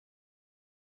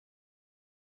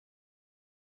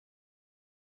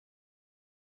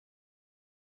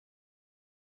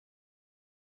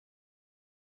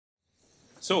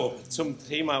So, zum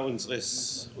Thema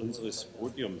unseres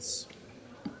Podiums.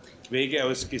 Wege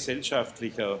aus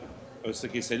der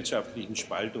gesellschaftlichen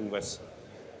Spaltung. Was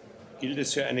gilt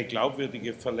es für eine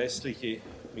glaubwürdige, verlässliche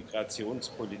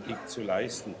Migrationspolitik zu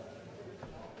leisten?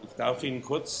 Ich darf Ihnen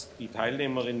kurz die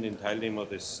Teilnehmerinnen und Teilnehmer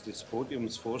des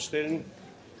Podiums vorstellen.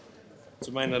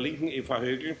 Zu meiner Linken Eva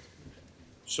Högl,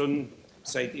 schon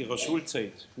seit ihrer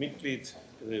Schulzeit Mitglied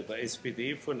der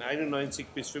SPD von 91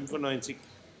 bis 95,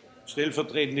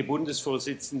 stellvertretende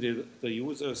Bundesvorsitzende der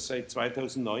Jusos, seit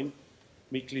 2009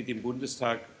 Mitglied im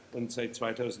Bundestag und seit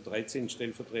 2013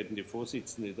 stellvertretende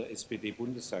Vorsitzende der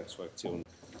SPD-Bundestagsfraktion.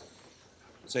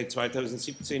 Seit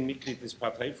 2017 Mitglied des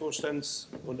Parteivorstands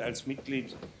und als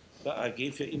Mitglied der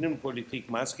AG für Innenpolitik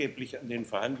maßgeblich an den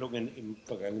Verhandlungen im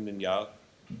vergangenen Jahr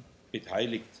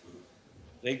beteiligt.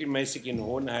 Regelmäßig in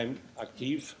Hohenheim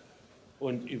aktiv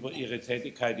und über ihre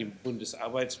Tätigkeit im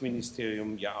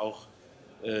Bundesarbeitsministerium ja auch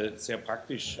sehr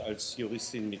praktisch als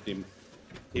Juristin mit dem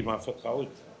Thema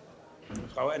vertraut.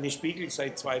 Frau Anne Spiegel,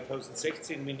 seit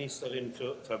 2016 Ministerin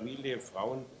für Familie,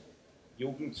 Frauen,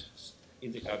 Jugend,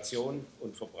 Integration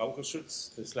und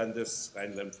Verbraucherschutz des Landes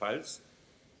Rheinland-Pfalz.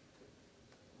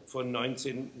 Von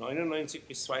 1999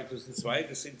 bis 2002,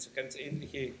 das sind ganz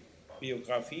ähnliche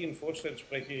Biografien,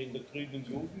 Vorstandssprecherin der Grünen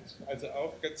Jugend, also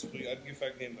auch ganz früh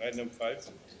angefangen in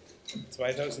Rheinland-Pfalz.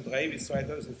 2003 bis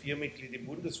 2004 Mitglied im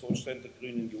Bundesvorstand der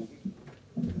Grünen Jugend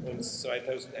und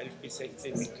 2011 bis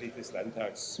 2016 Mitglied des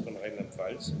Landtags von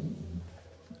Rheinland-Pfalz.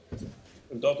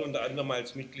 Und dort unter anderem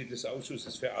als Mitglied des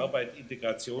Ausschusses für Arbeit,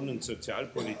 Integration und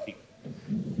Sozialpolitik.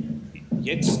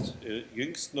 Jetzt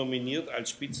jüngst nominiert als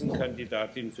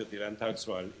Spitzenkandidatin für die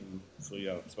Landtagswahl im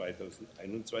Frühjahr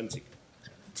 2021.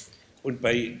 Und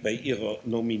bei ihrer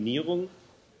Nominierung,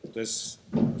 das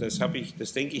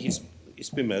denke ich,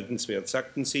 ist bemerkenswert,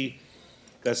 sagten Sie,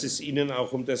 dass es Ihnen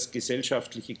auch um das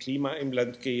gesellschaftliche Klima im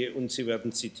Land gehe und Sie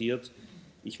werden zitiert: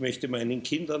 Ich möchte meinen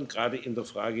Kindern gerade in der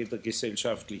Frage der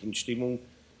gesellschaftlichen Stimmung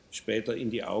später in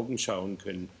die Augen schauen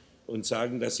können und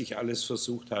sagen, dass ich alles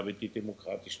versucht habe, die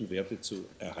demokratischen Werte zu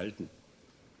erhalten.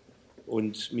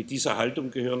 Und mit dieser Haltung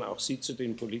gehören auch Sie zu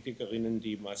den Politikerinnen,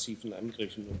 die massiven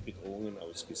Angriffen und Bedrohungen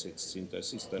ausgesetzt sind.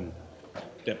 Das ist dann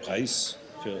der Preis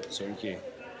für solche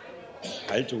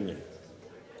Haltungen.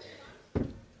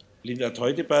 Linda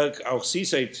Teuteberg, auch Sie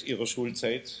seit Ihrer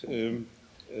Schulzeit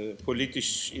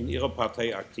politisch in Ihrer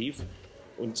Partei aktiv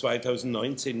und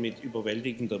 2019 mit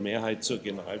überwältigender Mehrheit zur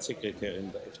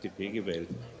Generalsekretärin der FDP gewählt.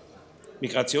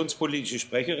 Migrationspolitische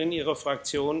Sprecherin Ihrer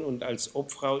Fraktion und als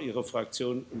Obfrau Ihrer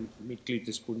Fraktion Mitglied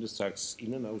des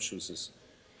Bundestagsinnenausschusses.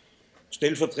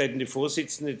 Stellvertretende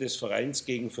Vorsitzende des Vereins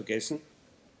gegen Vergessen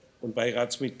und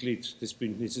Beiratsmitglied des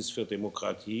Bündnisses für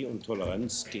Demokratie und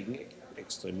Toleranz gegen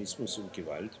Extremismus und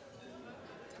Gewalt.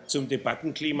 Zum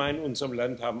Debattenklima in unserem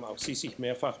Land haben auch Sie sich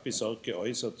mehrfach besorgt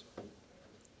geäußert.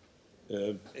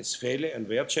 Es fehle an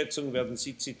Wertschätzung, werden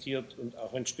Sie zitiert, und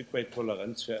auch ein Stück weit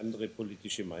Toleranz für andere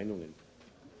politische Meinungen.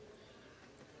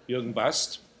 Jürgen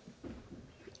Bast,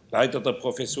 Leiter der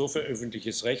Professur für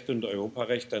öffentliches Recht und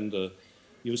Europarecht an der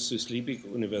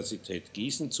Justus-Liebig-Universität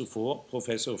Gießen, zuvor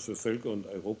Professor für Völker- und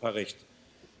Europarecht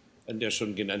an der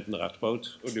schon genannten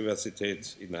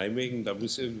Radboud-Universität in Nijmegen. Da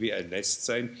muss irgendwie ein Nest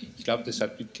sein. Ich glaube, das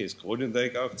hat mit Kees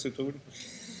Gronendijk auch zu tun.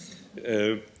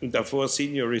 Und davor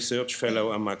Senior Research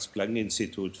Fellow am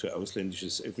Max-Planck-Institut für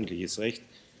ausländisches öffentliches Recht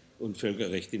und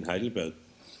Völkerrecht in Heidelberg.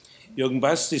 Jürgen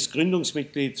Bast ist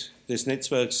Gründungsmitglied des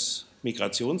Netzwerks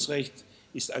Migrationsrecht,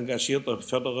 ist engagierter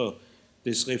Förderer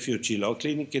des Refugee Law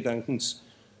Clinic Gedankens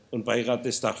und Beirat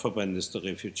des Dachverbandes der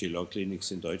Refugee Law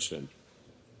Clinics in Deutschland.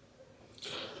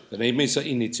 Daneben ist er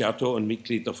Initiator und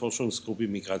Mitglied der Forschungsgruppe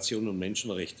Migration und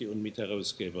Menschenrechte und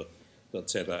Mitherausgeber der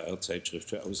ZAR-Zeitschrift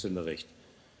für Ausländerrecht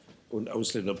und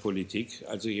Ausländerpolitik,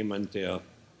 also jemand, der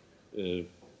ein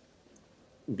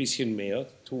bisschen mehr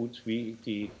tut, wie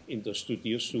die in der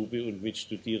Studierstube und mit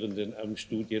Studierenden am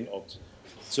Studienort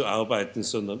zu arbeiten,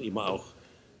 sondern immer auch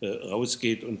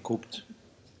rausgeht und guckt,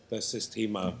 dass das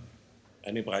Thema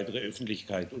eine breitere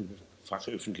Öffentlichkeit und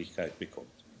Fachöffentlichkeit bekommt.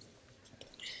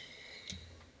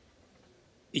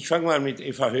 Ich fange mal mit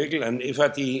Eva Högl an. Eva,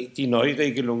 die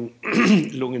Neuregelungen,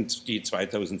 die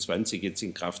 2020 jetzt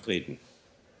in Kraft treten,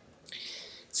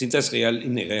 sind das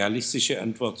eine realistische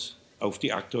Antwort auf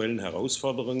die aktuellen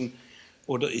Herausforderungen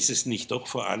oder ist es nicht doch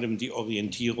vor allem die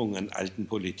Orientierung an alten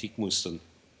Politikmustern,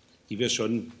 die wir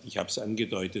schon, ich habe es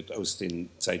angedeutet, aus den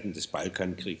Zeiten des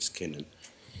Balkankriegs kennen?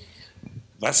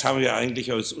 Was haben wir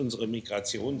eigentlich aus unserer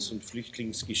Migrations- und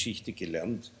Flüchtlingsgeschichte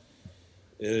gelernt?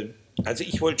 Also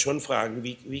ich wollte schon fragen,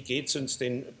 wie geht es uns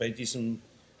denn bei diesem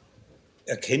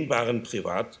erkennbaren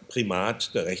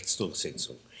Primat der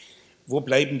Rechtsdurchsetzung? Wo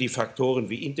bleiben die Faktoren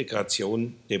wie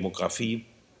Integration, Demografie,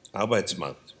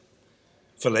 Arbeitsmarkt,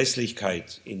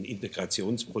 Verlässlichkeit in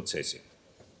Integrationsprozesse?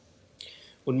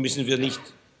 Und müssen wir nicht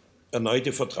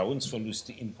erneute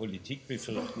Vertrauensverluste in Politik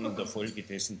befürchten in der Folge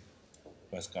dessen,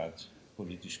 was gerade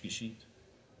politisch geschieht?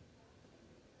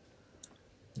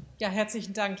 Ja,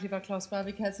 herzlichen Dank, lieber Klaus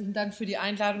Barwig. Herzlichen Dank für die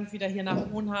Einladung wieder hier nach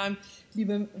Hohenheim.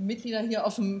 Liebe Mitglieder hier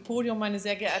auf dem Podium, meine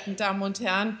sehr geehrten Damen und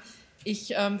Herren.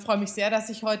 Ich freue mich sehr, dass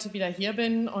ich heute wieder hier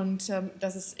bin, und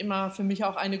das ist immer für mich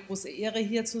auch eine große Ehre,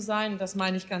 hier zu sein. Das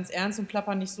meine ich ganz ernst und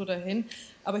plapper nicht so dahin.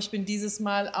 Aber ich bin dieses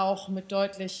Mal auch mit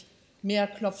deutlich mehr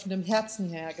klopfendem Herzen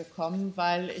hergekommen,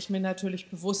 weil ich mir natürlich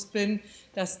bewusst bin,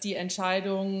 dass die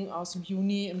Entscheidung aus dem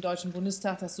Juni im Deutschen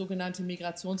Bundestag, das sogenannte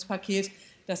Migrationspaket,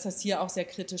 dass das hier auch sehr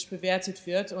kritisch bewertet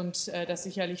wird und dass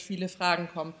sicherlich viele Fragen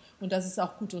kommen. Und das ist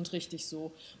auch gut und richtig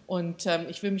so. Und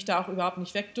ich will mich da auch überhaupt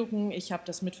nicht wegducken. Ich habe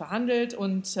das mitverhandelt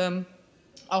und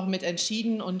auch mit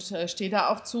entschieden und stehe da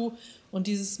auch zu. Und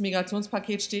dieses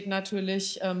Migrationspaket steht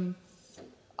natürlich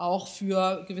auch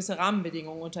für gewisse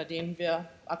Rahmenbedingungen, unter denen wir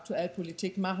aktuell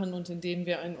Politik machen und in denen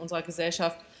wir in unserer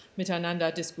Gesellschaft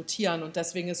miteinander diskutieren. Und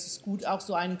deswegen ist es gut, auch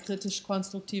so einen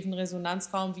kritisch-konstruktiven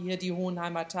Resonanzraum wie hier die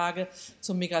Hohenheimer Tage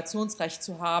zum Migrationsrecht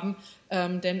zu haben.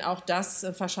 Denn auch das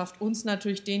verschafft uns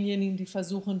natürlich denjenigen, die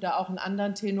versuchen, da auch einen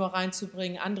anderen Tenor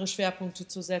reinzubringen, andere Schwerpunkte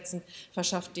zu setzen,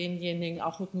 verschafft denjenigen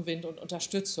auch Rückenwind und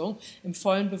Unterstützung, im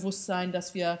vollen Bewusstsein,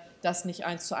 dass wir das nicht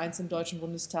 1:1 im Deutschen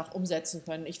Bundestag umsetzen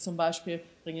können. Ich zum Beispiel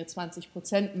bringe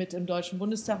 20% mit im Deutschen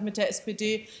Bundestag mit der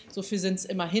SPD. So viel sind es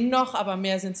immerhin noch, aber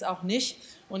mehr sind es auch nicht.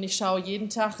 Und ich schaue jeden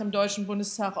Tag im Deutschen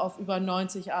Bundestag auf über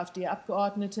 90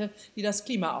 AfD-Abgeordnete, die das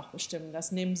Klima auch bestimmen.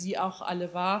 Das nehmen Sie auch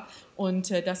alle wahr,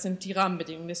 und das sind die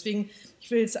Rahmenbedingungen. Deswegen, ich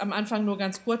will es am Anfang nur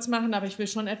ganz kurz machen, aber ich will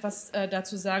schon etwas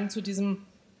dazu sagen zu diesem,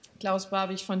 Klaus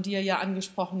Barwig, von dir ja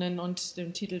angesprochenen und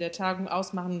dem Titel der Tagung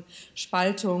ausmachen,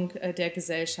 Spaltung der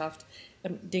Gesellschaft.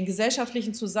 Den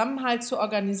gesellschaftlichen Zusammenhalt zu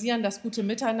organisieren, das gute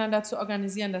Miteinander zu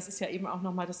organisieren, das ist ja eben auch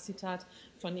nochmal das Zitat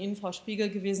von Ihnen, Frau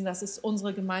Spiegel, gewesen, das ist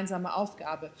unsere gemeinsame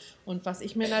Aufgabe. Und was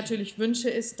ich mir natürlich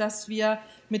wünsche, ist, dass wir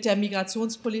mit der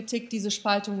Migrationspolitik diese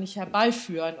Spaltung nicht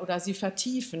herbeiführen oder sie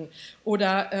vertiefen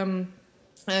oder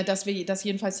dass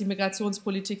jedenfalls die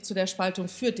Migrationspolitik zu der Spaltung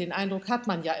führt. Den Eindruck hat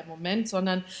man ja im Moment,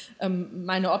 sondern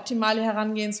meine optimale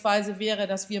Herangehensweise wäre,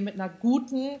 dass wir mit einer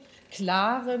guten,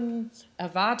 klaren,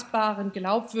 erwartbaren,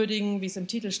 glaubwürdigen, wie es im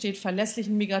Titel steht,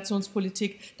 verlässlichen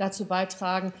Migrationspolitik dazu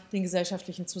beitragen, den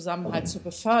gesellschaftlichen Zusammenhalt zu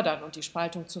befördern und die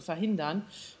Spaltung zu verhindern.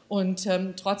 Und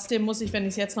trotzdem muss ich, wenn ich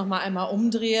es jetzt noch mal einmal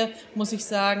umdrehe, muss ich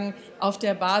sagen, auf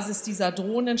der Basis dieser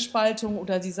drohenden Spaltung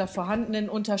oder dieser vorhandenen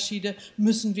Unterschiede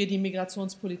müssen wir die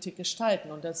Migrationspolitik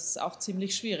gestalten. Und das ist auch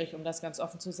ziemlich schwierig, um das ganz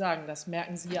offen zu sagen. Das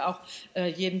merken Sie ja auch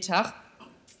jeden Tag,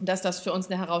 dass das für uns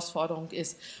eine Herausforderung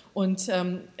ist. Und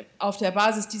auf der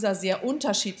Basis dieser sehr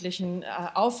unterschiedlichen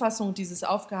Auffassung, dieses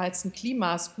aufgeheizten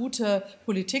Klimas, gute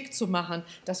Politik zu machen,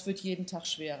 das wird jeden Tag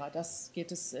schwerer. Das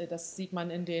sieht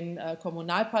man in den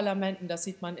Kommunalparlamenten, das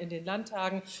sieht man in den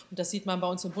Landtagen und das sieht man bei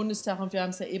uns im Bundestag. Und wir haben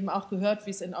es ja eben auch gehört,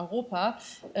 wie es in Europa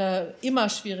immer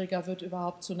schwieriger wird,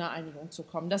 überhaupt zu einer Einigung zu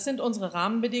kommen. Das sind unsere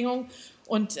Rahmenbedingungen.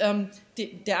 Und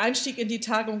der Einstieg in die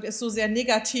Tagung ist so sehr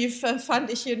negativ, fand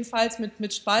ich jedenfalls,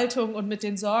 mit Spaltung und mit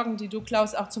den Sorgen, die du,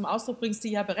 Klaus, auch zum Ausdruck bringst,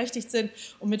 die ja berechtigt sind,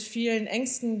 und mit vielen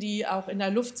Ängsten, die auch in der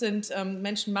Luft sind.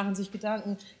 Menschen machen sich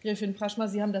Gedanken. Gräfin Praschma,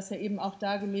 Sie haben das ja eben auch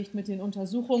dargelegt mit den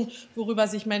Untersuchungen, worüber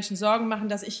sich Menschen Sorgen machen,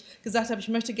 dass ich gesagt habe, ich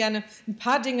möchte gerne ein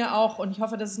paar Dinge auch, und ich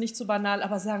hoffe, das ist nicht zu banal,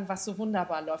 aber sagen, was so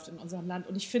wunderbar läuft in unserem Land.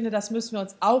 Und ich finde, das müssen wir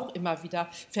uns auch immer wieder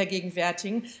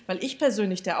vergegenwärtigen, weil ich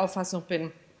persönlich der Auffassung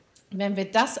bin, wenn wir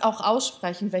das auch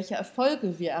aussprechen, welche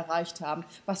Erfolge wir erreicht haben,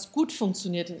 was gut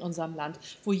funktioniert in unserem Land,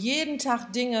 wo jeden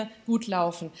Tag Dinge gut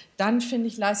laufen, dann, finde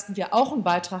ich, leisten wir auch einen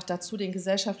Beitrag dazu, den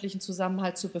gesellschaftlichen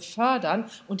Zusammenhalt zu befördern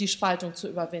und die Spaltung zu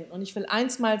überwinden. Und ich will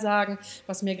eins mal sagen,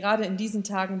 was mir gerade in diesen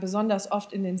Tagen besonders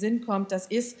oft in den Sinn kommt, das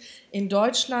ist, in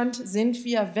Deutschland sind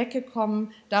wir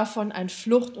weggekommen davon, ein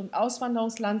Flucht- und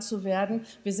Auswanderungsland zu werden.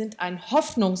 Wir sind ein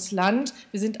Hoffnungsland,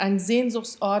 wir sind ein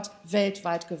Sehnsuchtsort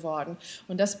weltweit geworden.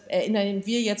 Und das erinnern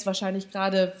wir jetzt wahrscheinlich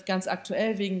gerade ganz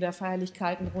aktuell wegen der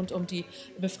Feierlichkeiten rund um die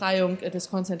Befreiung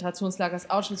des Konzentrationslagers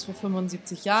Auschwitz vor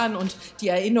 75 Jahren und die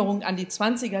Erinnerung an die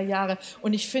 20er Jahre.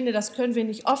 Und ich finde, das können wir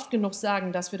nicht oft genug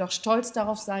sagen, dass wir doch stolz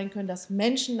darauf sein können, dass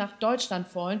Menschen nach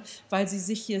Deutschland wollen, weil sie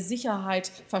sich hier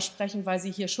Sicherheit versprechen, weil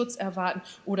sie hier Schutz erwarten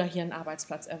oder hier einen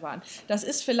Arbeitsplatz erwarten. Das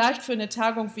ist vielleicht für eine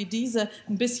Tagung wie diese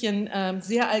ein bisschen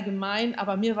sehr allgemein,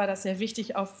 aber mir war das sehr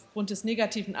wichtig, aufgrund des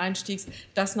negativen Einstiegs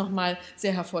das nochmal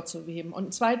sehr hervorzuheben. Und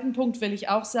einen zweiten Punkt will ich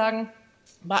auch sagen.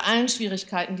 Bei allen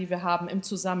Schwierigkeiten, die wir haben im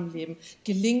Zusammenleben,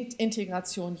 gelingt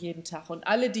Integration jeden Tag. Und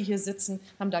alle, die hier sitzen,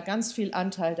 haben da ganz viel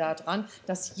Anteil daran,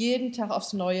 dass jeden Tag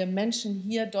aufs Neue Menschen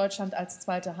hier Deutschland als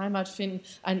zweite Heimat finden,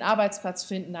 einen Arbeitsplatz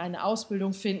finden, eine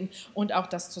Ausbildung finden und auch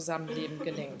das Zusammenleben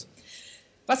gelingt.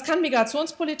 Was kann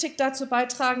Migrationspolitik dazu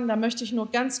beitragen? Da möchte ich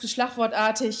nur ganz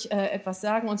schlagwortartig etwas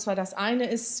sagen. Und zwar das eine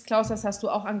ist, Klaus, das hast du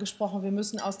auch angesprochen, wir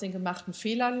müssen aus den gemachten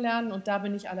Fehlern lernen. Und da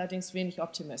bin ich allerdings wenig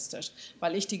optimistisch,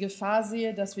 weil ich die Gefahr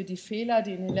sehe, dass wir die Fehler,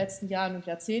 die in den letzten Jahren und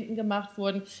Jahrzehnten gemacht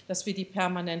wurden, dass wir die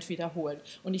permanent wiederholen.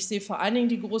 Und ich sehe vor allen Dingen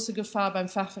die große Gefahr beim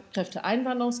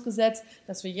Fachkräfteeinwanderungsgesetz,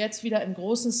 dass wir jetzt wieder im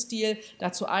großen Stil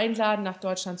dazu einladen, nach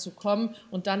Deutschland zu kommen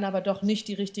und dann aber doch nicht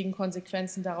die richtigen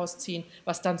Konsequenzen daraus ziehen,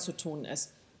 was dann zu tun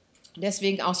ist.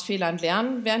 Deswegen aus Fehlern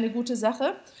lernen wäre eine gute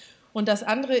Sache. Und das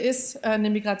andere ist, eine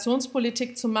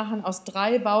Migrationspolitik zu machen aus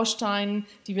 3 Bausteinen,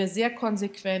 die wir sehr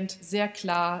konsequent, sehr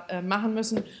klar machen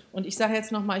müssen. Und ich sage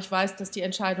jetzt nochmal, ich weiß, dass die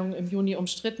Entscheidungen im Juni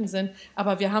umstritten sind,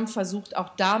 aber wir haben versucht,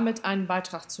 auch damit einen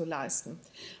Beitrag zu leisten.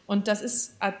 Und das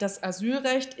ist das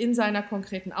Asylrecht in seiner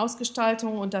konkreten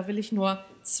Ausgestaltung. Und da will ich nur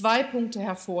 2 Punkte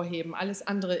hervorheben. Alles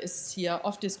andere ist hier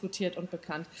oft diskutiert und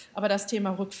bekannt. Aber das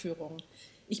Thema Rückführung.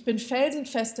 Ich bin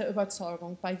felsenfest der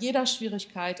Überzeugung, bei jeder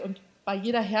Schwierigkeit und bei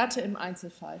jeder Härte im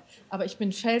Einzelfall, aber ich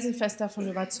bin felsenfest davon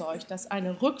überzeugt, dass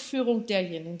eine Rückführung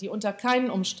derjenigen, die unter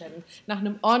keinen Umständen nach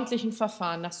einem ordentlichen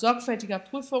Verfahren, nach sorgfältiger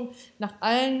Prüfung, nach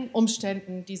allen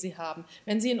Umständen, die sie haben,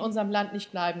 wenn sie in unserem Land nicht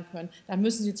bleiben können, dann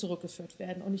müssen sie zurückgeführt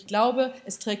werden. Und ich glaube,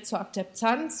 es trägt zur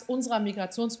Akzeptanz unserer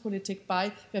Migrationspolitik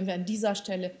bei, wenn wir an dieser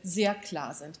Stelle sehr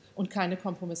klar sind und keine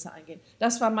Kompromisse eingehen.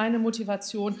 Das war meine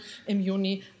Motivation im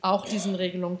Juni, auch diesen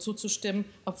Regelungen zuzustimmen,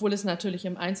 obwohl es natürlich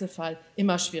im Einzelfall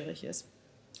immer schwierig ist.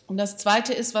 Und das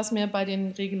Zweite ist, was mir bei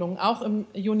den Regelungen auch im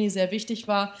Juni sehr wichtig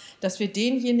war, dass wir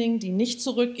denjenigen, die nicht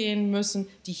zurückgehen müssen,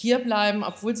 die hier bleiben,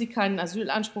 obwohl sie keinen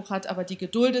Asylanspruch hat, aber die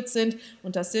geduldet sind,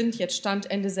 und das sind jetzt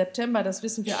Stand Ende September, das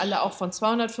wissen wir alle auch von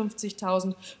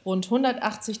 250.000, rund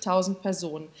 180.000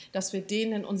 Personen, dass wir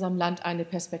denen in unserem Land eine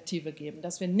Perspektive geben,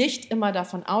 dass wir nicht immer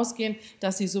davon ausgehen,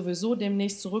 dass sie sowieso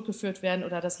demnächst zurückgeführt werden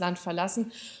oder das Land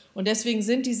verlassen. Und deswegen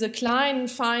sind diese kleinen,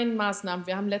 feinen Maßnahmen,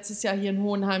 wir haben letztes Jahr hier in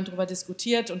Hohenheim darüber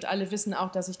diskutiert und alle wissen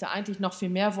auch, dass ich da eigentlich noch viel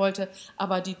mehr wollte,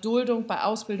 aber die Duldung bei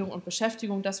Ausbildung und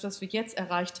Beschäftigung, das, was wir jetzt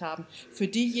erreicht haben, für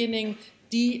diejenigen,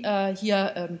 die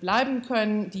hier bleiben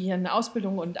können, die hier eine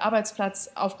Ausbildung und einen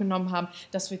Arbeitsplatz aufgenommen haben,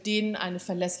 dass wir denen eine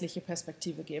verlässliche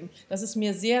Perspektive geben. Das ist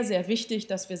mir sehr, sehr wichtig,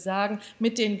 dass wir sagen,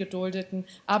 mit den Geduldeten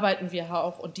arbeiten wir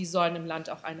auch und die sollen im Land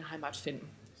auch eine Heimat finden.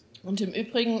 Und im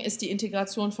Übrigen ist die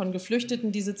Integration von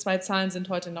Geflüchteten, diese 2 Zahlen sind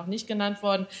heute noch nicht genannt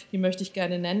worden, die möchte ich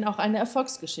gerne nennen, auch eine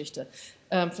Erfolgsgeschichte.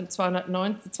 Von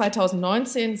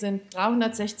 2019 sind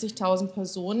 360.000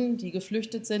 Personen, die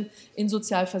geflüchtet sind, in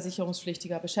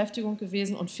sozialversicherungspflichtiger Beschäftigung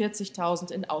gewesen und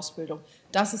 40.000 in Ausbildung.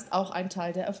 Das ist auch ein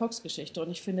Teil der Erfolgsgeschichte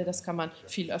und ich finde, das kann man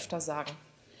viel öfter sagen.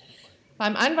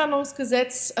 Beim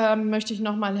Einwanderungsgesetz möchte ich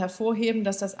noch mal hervorheben,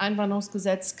 dass das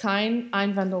Einwanderungsgesetz kein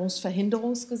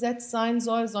Einwanderungsverhinderungsgesetz sein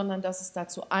soll, sondern dass es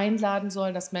dazu einladen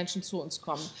soll, dass Menschen zu uns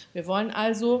kommen. Wir wollen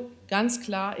also ganz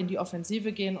klar in die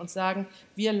Offensive gehen und sagen,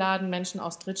 wir laden Menschen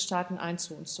aus Drittstaaten ein,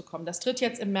 zu uns zu kommen. Das tritt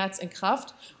jetzt im März in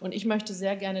Kraft und ich möchte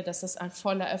sehr gerne, dass das ein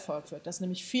voller Erfolg wird, dass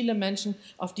nämlich viele Menschen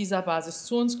auf dieser Basis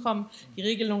zu uns kommen. Die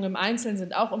Regelungen im Einzelnen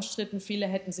sind auch umstritten, viele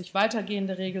hätten sich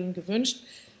weitergehende Regeln gewünscht.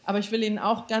 Aber ich will Ihnen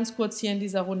auch ganz kurz hier in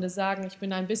dieser Runde sagen, ich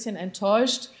bin ein bisschen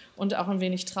enttäuscht und auch ein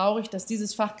wenig traurig, dass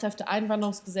dieses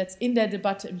Fachkräfteeinwanderungsgesetz in der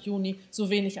Debatte im Juni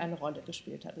so wenig eine Rolle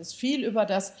gespielt hat. Es ist viel über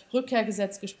das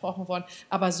Rückkehrgesetz gesprochen worden,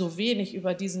 aber so wenig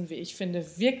über diesen, wie ich finde,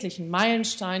 wirklichen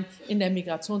Meilenstein in der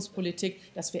Migrationspolitik,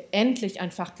 dass wir endlich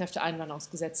ein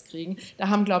Fachkräfteeinwanderungsgesetz kriegen. Da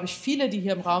haben, glaube ich, viele, die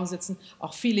hier im Raum sitzen,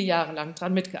 auch viele Jahre lang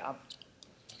dran mitgearbeitet.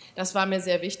 Das war mir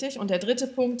sehr wichtig. Und der dritte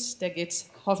Punkt, der geht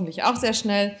hoffentlich auch sehr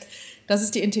schnell. Das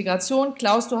ist die Integration.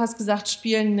 Klaus, du hast gesagt,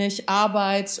 spielen nicht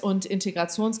Arbeit und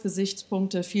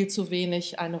Integrationsgesichtspunkte viel zu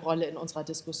wenig eine Rolle in unserer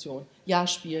Diskussion. Ja,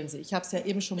 spielen sie. Ich habe es ja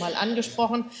eben schon mal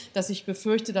angesprochen, dass ich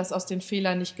befürchte, dass aus den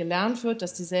Fehlern nicht gelernt wird,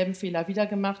 dass dieselben Fehler wieder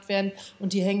gemacht werden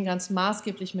und die hängen ganz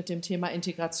maßgeblich mit dem Thema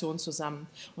Integration zusammen.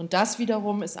 Und das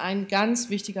wiederum ist ein ganz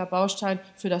wichtiger Baustein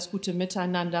für das gute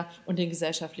Miteinander und den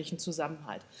gesellschaftlichen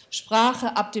Zusammenhalt.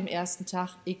 Sprache ab dem ersten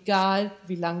Tag, egal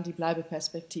wie lang die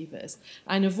Bleibeperspektive ist.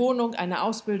 Eine Wohnung, eine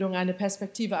Ausbildung, eine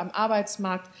Perspektive am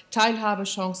Arbeitsmarkt,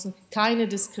 Teilhabechancen, keine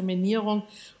Diskriminierung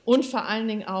und vor allen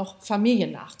Dingen auch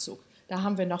Familiennachzug. Da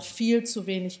haben wir noch viel zu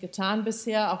wenig getan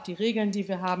bisher. Auch die Regeln, die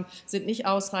wir haben, sind nicht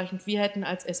ausreichend. Wir hätten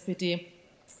als SPD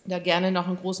da gerne noch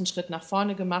einen großen Schritt nach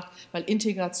vorne gemacht, weil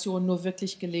Integration nur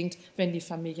wirklich gelingt, wenn die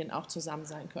Familien auch zusammen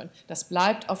sein können. Das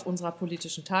bleibt auf unserer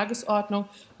politischen Tagesordnung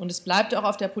und es bleibt auch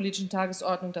auf der politischen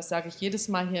Tagesordnung, das sage ich jedes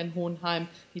Mal hier in Hohenheim,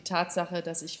 die Tatsache,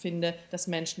 dass ich finde, dass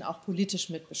Menschen auch politisch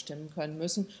mitbestimmen können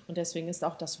müssen und deswegen ist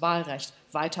auch das Wahlrecht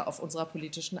weiter auf unserer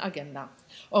politischen Agenda.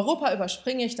 Europa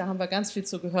überspringe ich, da haben wir ganz viel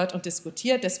zu gehört und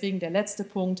diskutiert, deswegen der letzte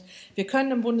Punkt. Wir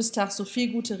können im Bundestag so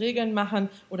viel gute Regeln machen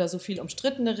oder so viel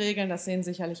umstrittene Regeln, das sehen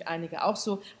sicherlich einige auch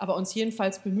so, aber uns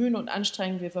jedenfalls bemühen und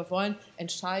anstrengen, wie wir wollen.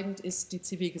 Entscheidend ist die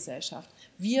Zivilgesellschaft.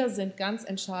 Wir sind ganz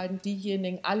entscheidend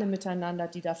diejenigen, alle miteinander,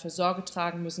 die dafür Sorge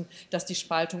tragen müssen, dass die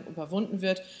Spaltung überwunden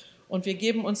wird. Und wir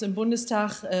geben uns im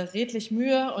Bundestag redlich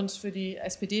Mühe und für die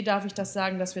SPD darf ich das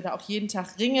sagen, dass wir da auch jeden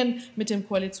Tag ringen mit dem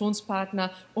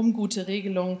Koalitionspartner um gute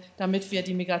Regelungen, damit wir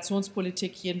die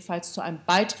Migrationspolitik jedenfalls zu einem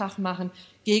Beitrag machen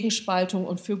gegen Spaltung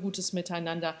und für gutes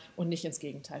Miteinander und nicht ins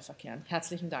Gegenteil verkehren.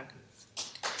 Herzlichen Dank.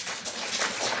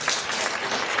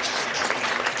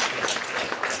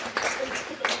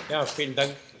 Ja, vielen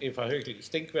Dank, Eva Högl. Ich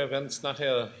denke, wir werden es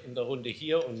nachher in der Runde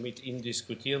hier und mit Ihnen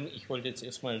diskutieren. Ich wollte jetzt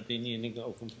erstmal denjenigen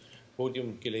auf dem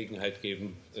Podium Gelegenheit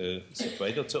geben, sich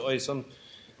weiter zu äußern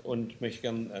und möchte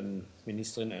gerne an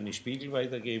Ministerin Anne Spiegel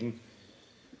weitergeben.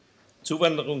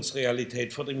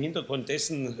 Zuwanderungsrealität vor dem Hintergrund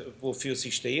dessen, wofür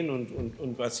Sie stehen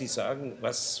und was Sie sagen,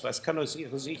 was kann aus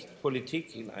Ihrer Sicht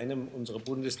Politik in einem unserer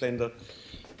Bundesländer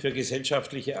für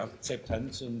gesellschaftliche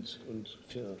Akzeptanz und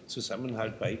für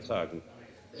Zusammenhalt beitragen?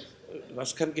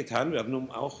 Was kann getan werden,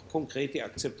 um auch konkrete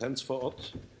Akzeptanz vor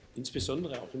Ort,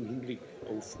 insbesondere auch im Hinblick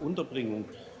auf Unterbringung,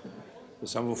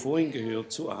 das haben wir vorhin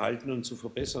gehört, zu erhalten und zu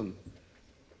verbessern?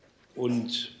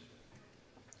 Und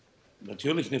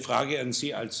natürlich eine Frage an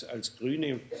Sie als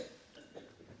Grüne,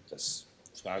 das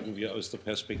fragen wir aus der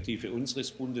Perspektive unseres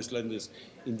Bundeslandes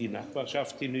in die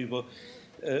Nachbarschaft hinüber.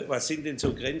 Was sind denn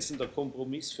so Grenzen der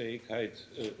Kompromissfähigkeit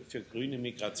für grüne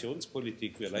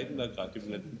Migrationspolitik? Wir leiden da gerade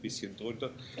im Land ein bisschen drunter,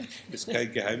 das ist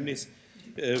kein Geheimnis.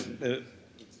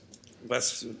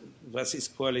 Was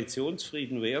ist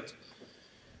Koalitionsfrieden wert?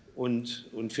 Und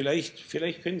vielleicht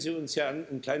können Sie uns ja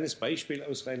ein kleines Beispiel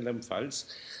aus Rheinland-Pfalz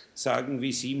sagen,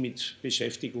 wie Sie mit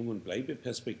Beschäftigung und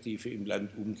Bleibeperspektive im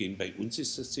Land umgehen. Bei uns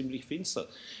ist das ziemlich finster.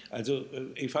 Also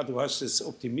Eva, du hast es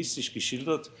optimistisch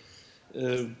geschildert.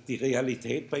 Die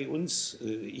Realität bei uns,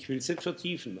 ich will es nicht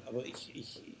vertiefen, aber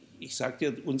ich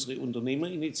sage dir, unsere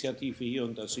Unternehmerinitiative hier,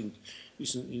 und das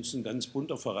ist ein ganz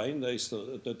bunter Verein, da ist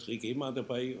der Trigema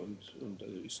dabei und da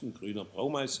ist ein grüner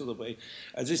Braumeister dabei.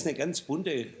 Also es ist eine ganz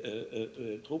bunte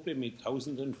Truppe mit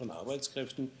Tausenden von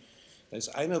Arbeitskräften. Da ist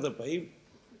einer dabei,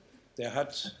 der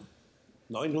hat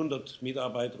 900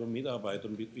 Mitarbeiter und Mitarbeiter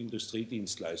mit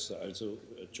Industriedienstleister, also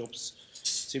Jobs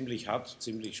ziemlich hart,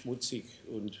 ziemlich schmutzig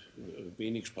und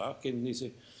wenig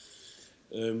Sprachkenntnisse.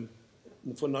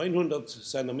 Von 900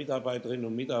 seiner Mitarbeiterinnen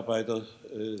und Mitarbeiter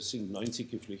sind 90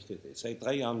 Geflüchtete. Seit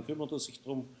 3 Jahren kümmert er sich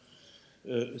darum,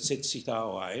 setzt sich da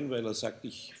auch ein, weil er sagt,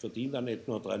 ich verdiene da nicht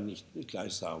nur dran, ich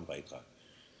leiste da einen Beitrag.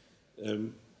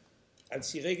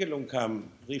 Als die Regelung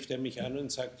kam, rief er mich an und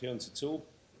sagte, hören Sie zu,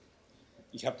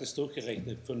 ich habe das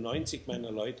durchgerechnet, von 90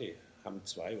 meiner Leute haben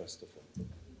 2 was davon.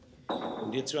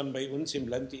 Und jetzt werden bei uns im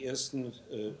Land die ersten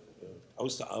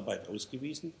aus der Arbeit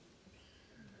ausgewiesen,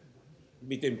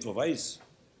 mit dem Verweis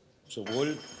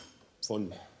sowohl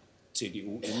von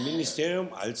CDU im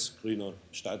Ministerium als grüner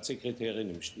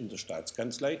Staatssekretärin in der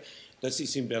Staatskanzlei, das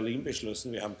ist in Berlin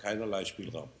beschlossen, wir haben keinerlei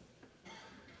Spielraum.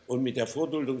 Und mit der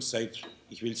Vorduldungszeit,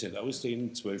 ich will es nicht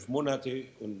ausdehnen, 12 Monate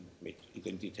und mit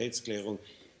Identitätsklärung,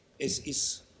 es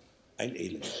ist ein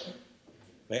Elend.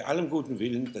 Bei allem guten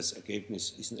Willen, das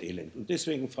Ergebnis ist ein Elend. Und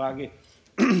deswegen Frage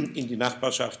in die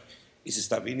Nachbarschaft, ist es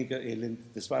da weniger Elend?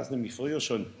 Das war es nämlich früher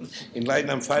schon. In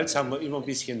Rheinland-Pfalz haben wir immer ein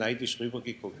bisschen neidisch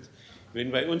rübergeguckt.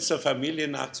 Wenn bei uns der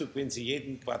Familiennachzug, wenn sie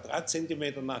jeden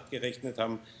Quadratzentimeter nachgerechnet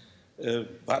haben,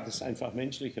 war das einfach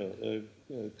menschlicher.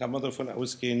 Kann man davon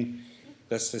ausgehen,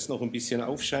 dass das noch ein bisschen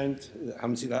aufscheint?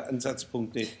 Haben Sie da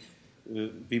Ansatzpunkte,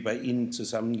 wie bei Ihnen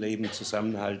Zusammenleben,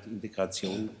 Zusammenhalt,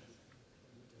 Integration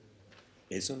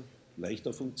besser,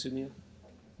 leichter funktioniert?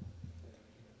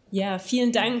 Ja,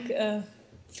 vielen Dank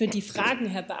für die Fragen,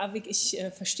 Herr Barwig. Ich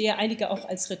verstehe einige auch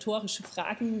als rhetorische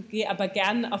Fragen, gehe aber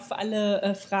gern auf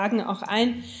alle Fragen auch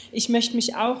ein. Ich möchte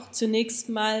mich auch zunächst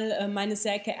mal, meine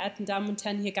sehr geehrten Damen und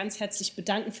Herren, hier ganz herzlich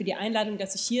bedanken für die Einladung,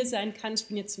 dass ich hier sein kann. Ich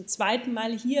bin jetzt zum 2.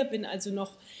 Mal hier, bin also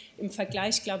noch im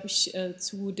Vergleich, glaube ich,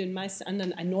 zu den meisten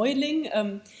anderen ein Neuling.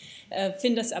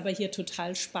 Finde es aber hier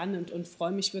total spannend und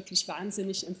freue mich wirklich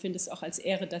wahnsinnig und finde es auch als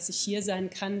Ehre, dass ich hier sein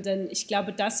kann, denn ich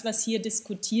glaube, das, was hier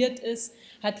diskutiert ist,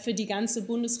 hat für die ganze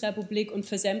Bundesrepublik und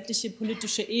für sämtliche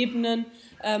politische Ebenen,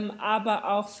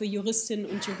 aber auch für Juristinnen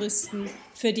und Juristen,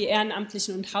 für die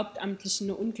Ehrenamtlichen und Hauptamtlichen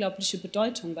eine unglaubliche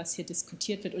Bedeutung, was hier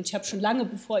diskutiert wird. Und ich habe schon lange,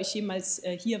 bevor ich jemals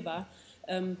hier war,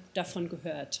 davon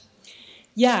gehört.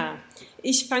 Ja,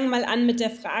 ich fange mal an mit der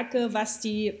Frage, was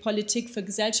die Politik für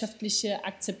gesellschaftliche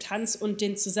Akzeptanz und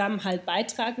den Zusammenhalt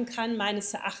beitragen kann.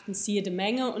 Meines Erachtens jede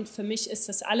Menge. Und für mich ist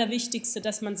das Allerwichtigste,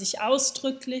 dass man sich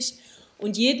ausdrücklich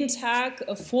und jeden Tag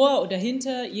vor oder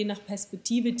hinter, je nach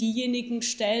Perspektive, diejenigen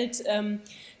stellt,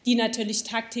 die natürlich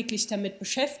tagtäglich damit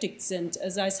beschäftigt sind,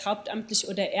 sei es hauptamtlich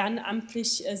oder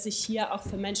ehrenamtlich, sich hier auch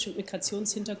für Menschen mit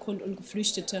Migrationshintergrund und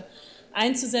Geflüchtete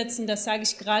einzusetzen. Das sage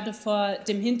ich gerade vor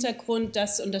dem Hintergrund,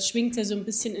 und das schwingt ja so ein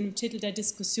bisschen im Titel der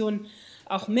Diskussion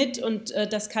auch mit und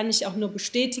das kann ich auch nur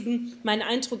bestätigen. Mein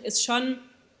Eindruck ist schon,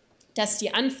 dass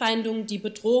die Anfeindungen, die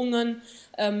Bedrohungen,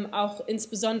 auch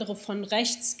insbesondere von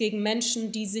rechts gegen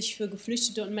Menschen, die sich für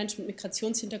Geflüchtete und Menschen mit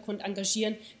Migrationshintergrund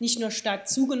engagieren, nicht nur stark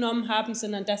zugenommen haben,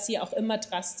 sondern dass sie auch immer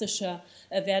drastischer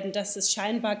werden, dass es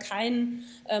scheinbar kein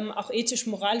auch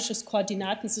ethisch-moralisches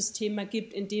Koordinatensystem mehr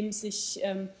gibt, in dem sich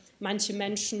manche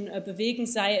Menschen bewegen,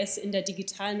 sei es in der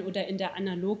digitalen oder in der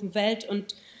analogen Welt.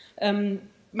 Und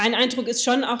mein Eindruck ist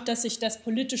schon auch, dass sich das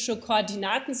politische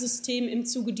Koordinatensystem im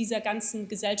Zuge dieser ganzen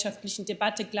gesellschaftlichen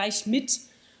Debatte gleich mit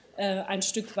ein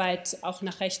Stück weit auch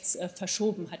nach rechts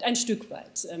verschoben hat. Ein Stück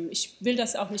weit. Ich will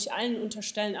das auch nicht allen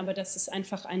unterstellen, aber das ist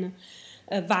einfach eine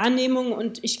Wahrnehmung.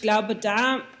 Und ich glaube,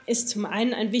 da ist zum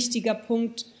einen ein wichtiger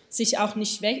Punkt, sich auch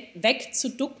nicht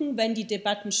wegzuducken, wenn die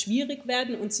Debatten schwierig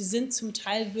werden, und sie sind zum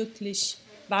Teil wirklich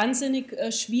wahnsinnig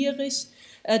schwierig,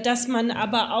 dass man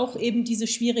aber auch eben diese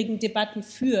schwierigen Debatten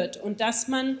führt und dass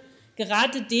man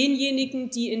gerade denjenigen,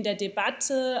 die in der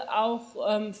Debatte auch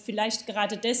vielleicht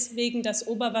gerade deswegen das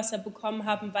Oberwasser bekommen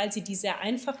haben, weil sie die sehr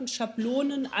einfachen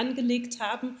Schablonen angelegt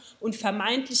haben und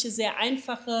vermeintliche sehr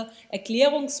einfache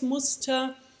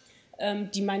Erklärungsmuster,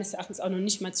 die meines Erachtens auch noch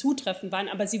nicht mal zutreffend waren,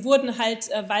 aber sie wurden halt,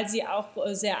 weil sie auch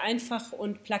sehr einfach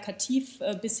und plakativ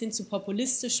bis hin zu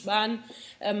populistisch waren,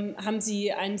 haben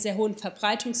sie einen sehr hohen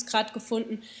Verbreitungsgrad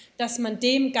gefunden, dass man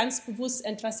dem ganz bewusst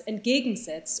etwas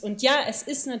entgegensetzt. Und ja, es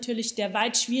ist natürlich der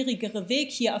weit schwierigere Weg,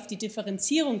 hier auf die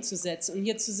Differenzierung zu setzen und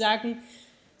hier zu sagen,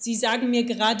 Sie sagen mir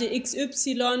gerade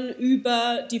XY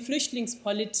über die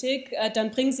Flüchtlingspolitik,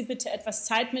 dann bringen Sie bitte etwas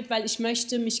Zeit mit, weil ich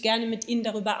möchte mich gerne mit Ihnen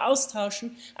darüber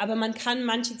austauschen. Aber man kann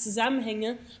manche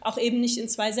Zusammenhänge auch eben nicht in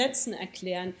 2 Sätzen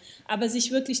erklären. Aber sich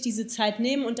wirklich diese Zeit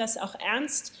nehmen und das auch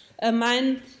ernst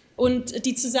meinen und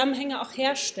die Zusammenhänge auch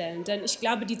herstellen. Denn ich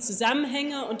glaube, die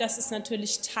Zusammenhänge, und das ist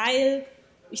natürlich Teil,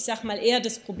 ich sage mal eher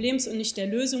des Problems und nicht der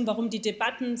Lösung, warum die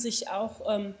Debatten so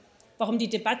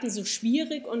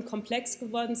schwierig und komplex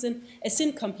geworden sind. Es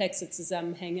sind komplexe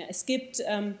Zusammenhänge. Es gibt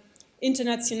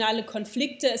internationale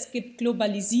Konflikte, es gibt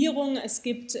Globalisierung, es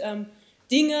gibt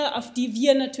Dinge, auf die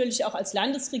wir natürlich auch als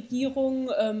Landesregierung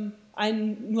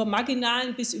einen nur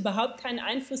marginalen bis überhaupt keinen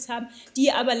Einfluss haben,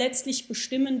 die aber letztlich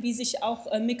bestimmen, wie sich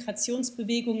auch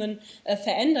Migrationsbewegungen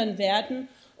verändern werden.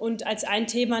 Und als ein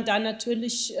Thema dann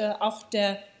natürlich auch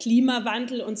der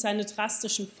Klimawandel und seine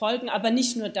drastischen Folgen, aber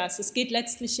nicht nur das. Es geht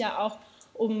letztlich ja auch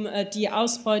um die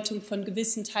Ausbeutung von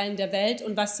gewissen Teilen der Welt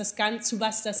und zu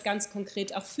was das ganz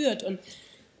konkret auch führt. Und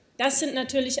das sind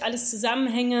natürlich alles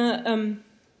Zusammenhänge,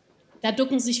 da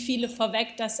ducken sich viele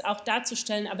vorweg, das auch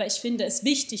darzustellen, aber ich finde es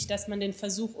wichtig, dass man den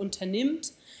Versuch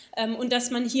unternimmt und dass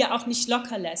man hier auch nicht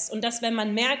locker lässt und dass, wenn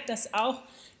man merkt, dass auch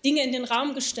Dinge in den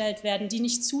Raum gestellt werden, die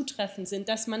nicht zutreffend sind,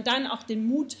 dass man dann auch den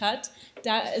Mut hat,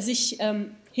 sich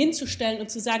hinzustellen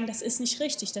und zu sagen, das ist nicht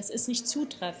richtig, das ist nicht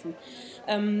zutreffend.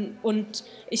 Und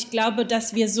ich glaube,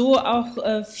 dass wir so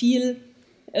auch viel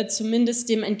zumindest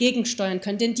dem entgegensteuern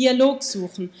können, den Dialog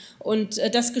suchen und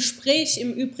das Gespräch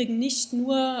im Übrigen nicht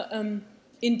nur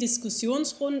in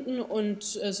Diskussionsrunden und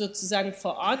sozusagen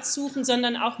vor Ort suchen,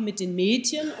 sondern auch mit den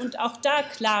Medien und auch da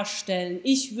klarstellen.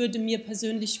 Ich würde mir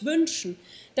persönlich wünschen,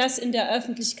 dass in der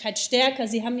Öffentlichkeit stärker,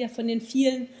 Sie haben ja von den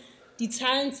vielen, die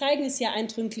Zahlen zeigen es ja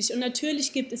eindrücklich und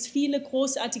natürlich gibt es viele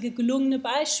großartige, gelungene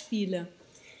Beispiele.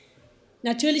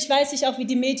 Natürlich weiß ich auch, wie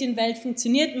die Medienwelt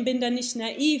funktioniert und bin da nicht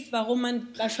naiv, warum man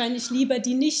wahrscheinlich lieber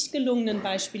die nicht gelungenen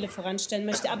Beispiele voranstellen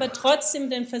möchte, aber trotzdem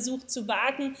den Versuch zu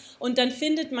wagen und dann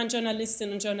findet man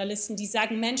Journalistinnen und Journalisten, die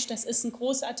sagen, Mensch, das ist ein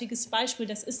großartiges Beispiel,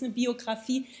 das ist eine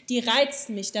Biografie, die reizt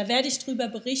mich, da werde ich darüber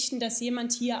berichten, dass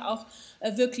jemand hier auch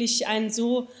wirklich einen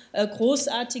so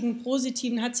großartigen,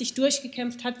 positiven, hat sich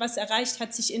durchgekämpft, hat was erreicht,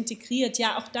 hat sich integriert,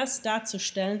 ja, auch das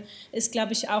darzustellen, ist,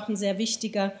 glaube ich, auch ein sehr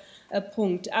wichtiger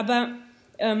Punkt, aber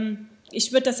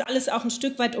Ich würde das alles auch ein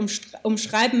Stück weit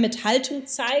umschreiben mit Haltung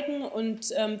zeigen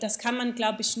und das kann man,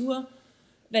 glaube ich, nur,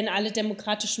 wenn alle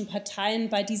demokratischen Parteien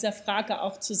bei dieser Frage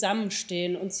auch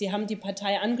zusammenstehen. Und Sie haben die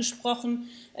Partei angesprochen,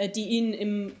 die Ihnen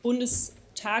im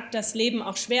Bundestag das Leben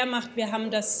auch schwer macht. Wir haben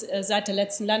das seit der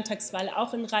letzten Landtagswahl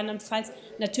auch in Rheinland-Pfalz.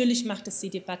 Natürlich macht es die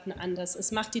Debatten anders.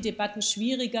 Es macht die Debatten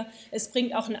schwieriger. Es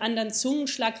bringt auch einen anderen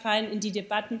Zungenschlag rein in die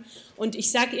Debatten. Und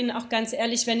ich sage Ihnen auch ganz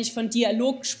ehrlich, wenn ich von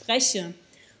Dialog spreche,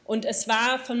 und es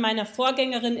war von meiner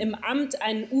Vorgängerin im Amt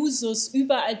ein Usus,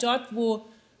 überall dort, wo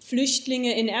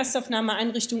Flüchtlinge in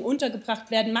Erstaufnahmeeinrichtungen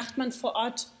untergebracht werden, macht man vor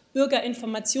Ort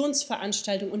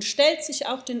Bürgerinformationsveranstaltungen und stellt sich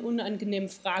auch den unangenehmen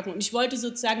Fragen. Und ich wollte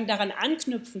sozusagen daran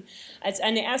anknüpfen, als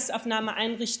eine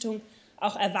Erstaufnahmeeinrichtung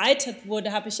auch erweitert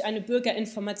wurde, habe ich eine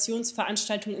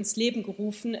Bürgerinformationsveranstaltung ins Leben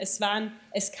gerufen. Es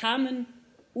kamen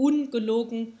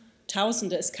ungelogen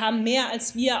Tausende. Es kamen mehr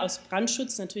als wir aus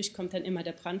Brandschutz, natürlich kommt dann immer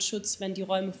der Brandschutz, wenn die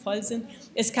Räume voll sind.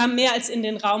 Es kam mehr als in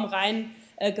den Raum rein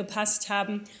gepasst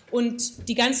haben. Und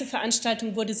die ganze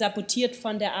Veranstaltung wurde sabotiert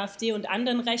von der AfD und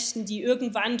anderen Rechten, die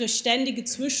irgendwann durch ständige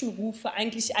Zwischenrufe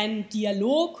eigentlich einen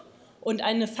Dialog und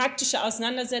eine faktische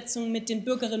Auseinandersetzung mit den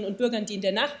Bürgerinnen und Bürgern, die in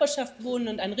der Nachbarschaft wohnen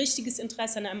und ein richtiges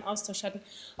Interesse an einem Austausch hatten,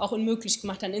 auch unmöglich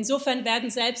gemacht haben. Insofern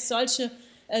werden selbst solche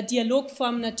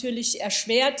Dialogformen natürlich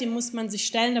erschwert, dem muss man sich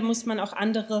stellen, da muss man auch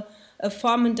andere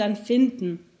Formen dann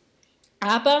finden.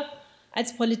 Aber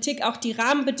als Politik auch die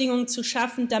Rahmenbedingungen zu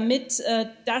schaffen, damit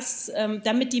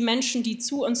die Menschen, die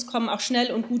zu uns kommen, auch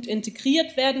schnell und gut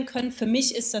integriert werden können. Für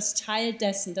mich ist das Teil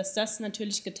dessen, dass das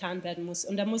natürlich getan werden muss.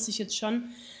 Und da muss ich jetzt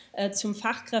schon zum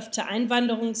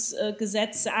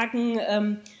Fachkräfteeinwanderungsgesetz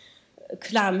sagen,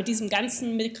 klar, mit diesem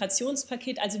ganzen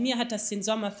Migrationspaket, also mir hat das den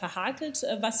Sommer verhakelt,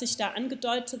 was sich da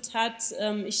angedeutet hat.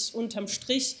 Unterm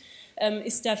Strich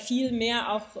ist da viel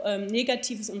mehr auch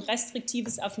Negatives und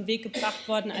Restriktives auf den Weg gebracht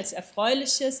worden als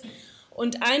Erfreuliches.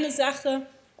 Und eine Sache,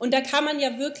 und da kann man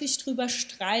ja wirklich drüber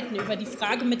streiten, über die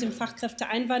Frage mit dem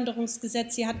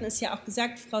Fachkräfteeinwanderungsgesetz. Sie hatten es ja auch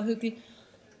gesagt, Frau Högel,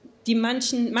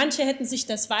 manche hätten sich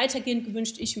das weitergehend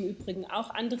gewünscht, ich im Übrigen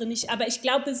auch, andere nicht. Aber ich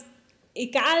glaube,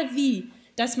 egal wie,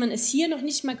 dass man es hier noch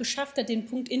nicht mal geschafft hat, den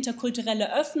Punkt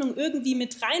interkulturelle Öffnung irgendwie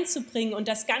mit reinzubringen und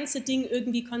das ganze Ding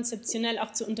irgendwie konzeptionell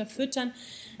auch zu unterfüttern,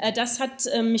 das hat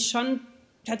mich schon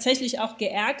tatsächlich auch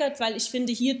geärgert, weil ich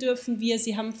finde, hier dürfen wir,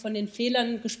 Sie haben von den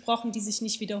Fehlern gesprochen, die sich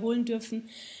nicht wiederholen dürfen,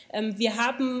 wir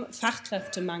haben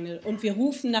Fachkräftemangel und wir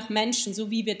rufen nach Menschen,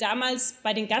 so wie wir damals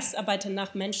bei den Gastarbeitern